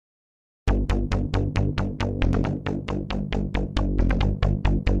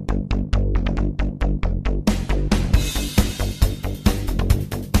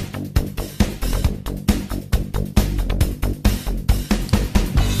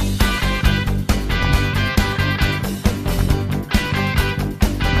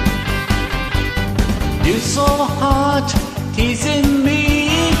so hot, teasing me.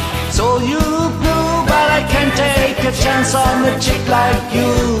 So you blue, but I can't take a chance on a chick like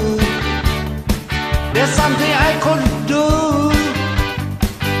you. There's something I could do.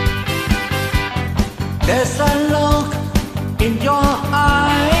 There's a look in your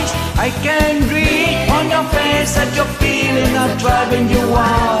eyes, I can read on your face that you're feeling are driving you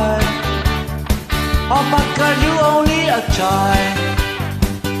wild. Oh but girl, you only a child.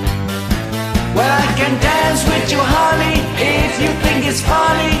 Well, I can dance with you, honey, if you think it's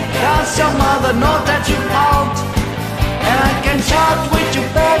funny. Does your mother know that you're out? And I can shout with you,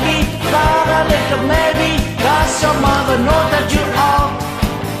 baby, but a little maybe. Does your mother know that you're out?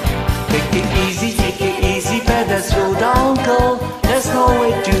 Take it easy, better slow down, girl. There's no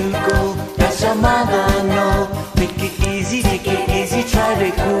way to go, does your mother know? Take it easy, try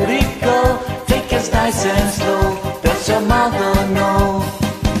to cool it, girl. Take it nice and slow, does your mother know?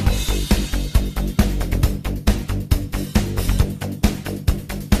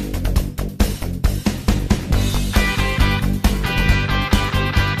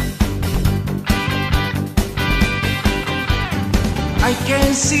 I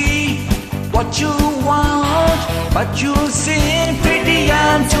can see what you want, but you seem pretty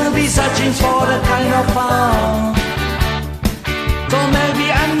young to be searching for the kind of fun. So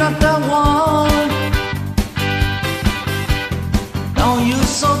maybe I'm not the one. Now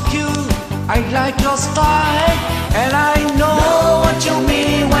you're so cute, I like your style, and I know what you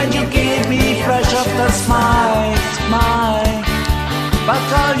mean when you give me fresh off the smile. But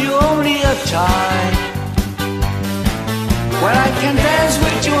girl, you only a child. Well, I can dance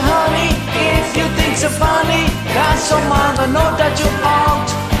with you, honey, if you think so funny. Does your mother know that you're out?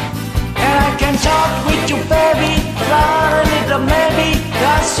 And I can talk with you, baby, but a little maybe.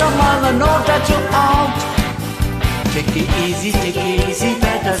 Does your mother know that you're out? Take it easy,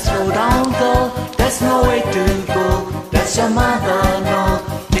 better slow down, girl. There's no way to go, does your mother know?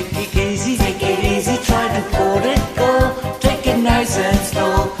 Take it easy, try to hold it, girl. Take it nice and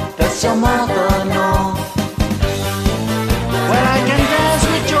slow, does your mother know? Well, I can dance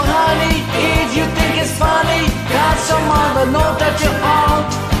with you, honey, if you think it's funny. Does your mother know that you're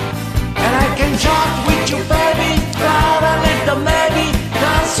out? And I can talk with you, baby, but a little maybe.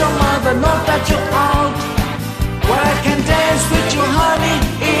 Does your mother know that you're out? Well, I can dance with you, honey,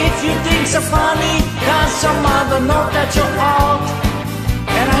 if you think so funny. Does your mother know that you're out?